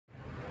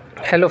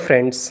Hello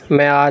friends,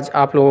 मैं आज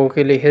आप लोगों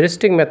के लिए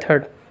हेरिस्टिक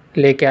मेथड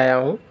लेके आया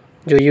हूँ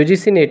जो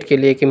यूजीसी नेट के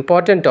लिए एक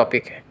इम्पॉर्टेंट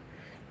टॉपिक है।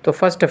 तो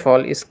फर्स्ट ऑफ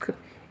ऑल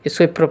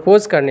इसको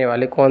प्रपोज करने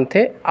वाले कौन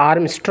थे?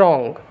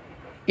 Armstrong,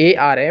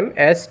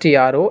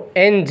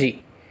 ARMSTRONG,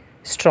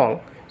 strong.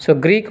 So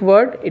Greek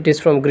word, it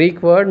is from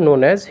Greek word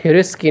known as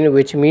हेरिस्किन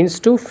which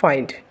means to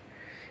find.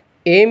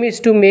 Aim is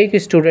to make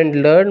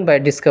student learn by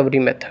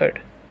discovery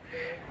method.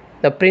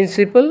 The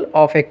principle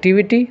of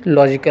activity,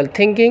 logical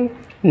thinking,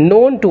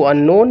 known to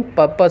unknown,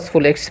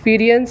 purposeful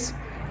experience,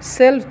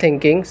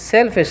 self-thinking,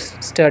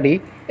 self-study,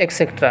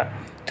 etc.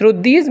 Through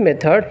these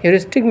methods,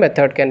 heuristic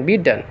method can be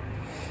done.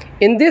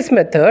 In this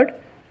method,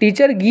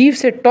 teacher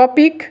gives a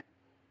topic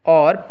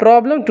or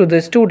problem to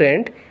the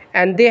student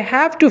and they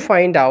have to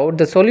find out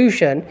the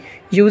solution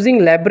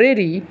using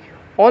library,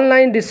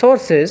 online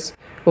resources,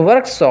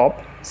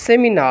 workshop,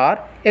 seminar,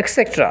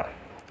 etc.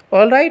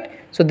 Alright,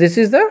 so this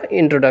is the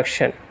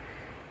introduction.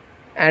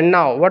 And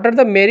now what are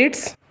the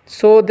merits?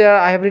 So there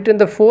I have written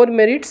the 4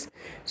 merits.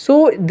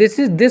 So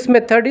this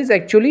method is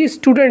actually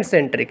student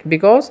centric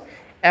because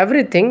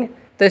everything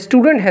the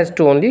student has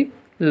to only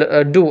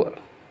do.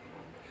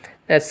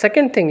 The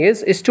second thing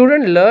is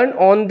student learn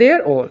on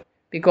their own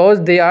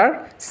because they are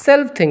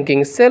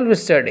self-thinking,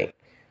 self-studying.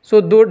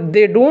 So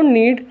they don't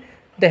need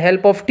the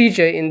help of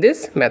teacher in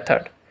this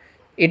method.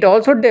 It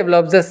also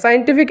develops the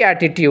scientific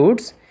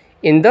attitudes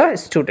in the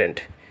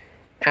student.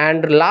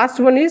 And last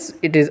one is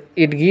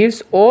it gives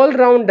all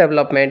round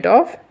development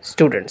of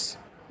students.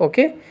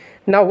 Okay,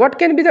 now what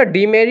can be the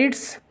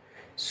demerits?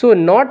 So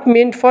not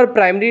meant for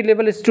primary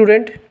level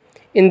student.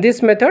 In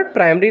this method,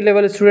 primary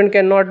level student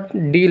cannot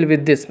deal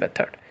with this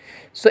method.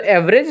 So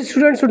average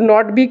student should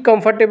not be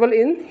comfortable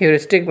in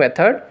heuristic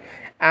method,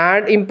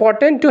 and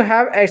important to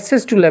have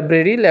access to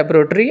library,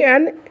 laboratory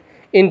and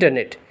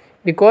internet,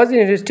 because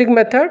in heuristic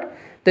method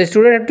the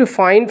student have to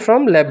find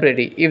from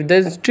library. If the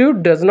institute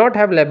does not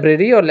have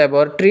library or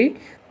laboratory,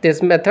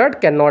 this method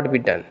cannot be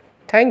done.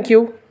 Thank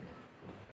you.